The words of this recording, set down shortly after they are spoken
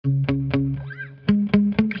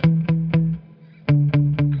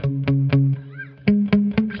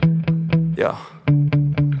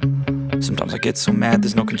get so mad,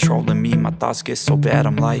 there's no controlling me. My thoughts get so bad,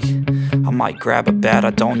 I'm like, I might grab a bat,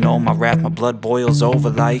 I don't know. My wrath, my blood boils over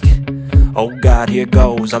like, oh God, here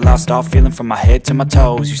goes. I lost all feeling from my head to my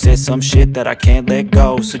toes. You said some shit that I can't let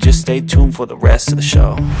go, so just stay tuned for the rest of the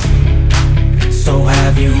show. So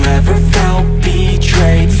have you ever felt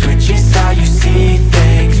betrayed? Switches how you see things.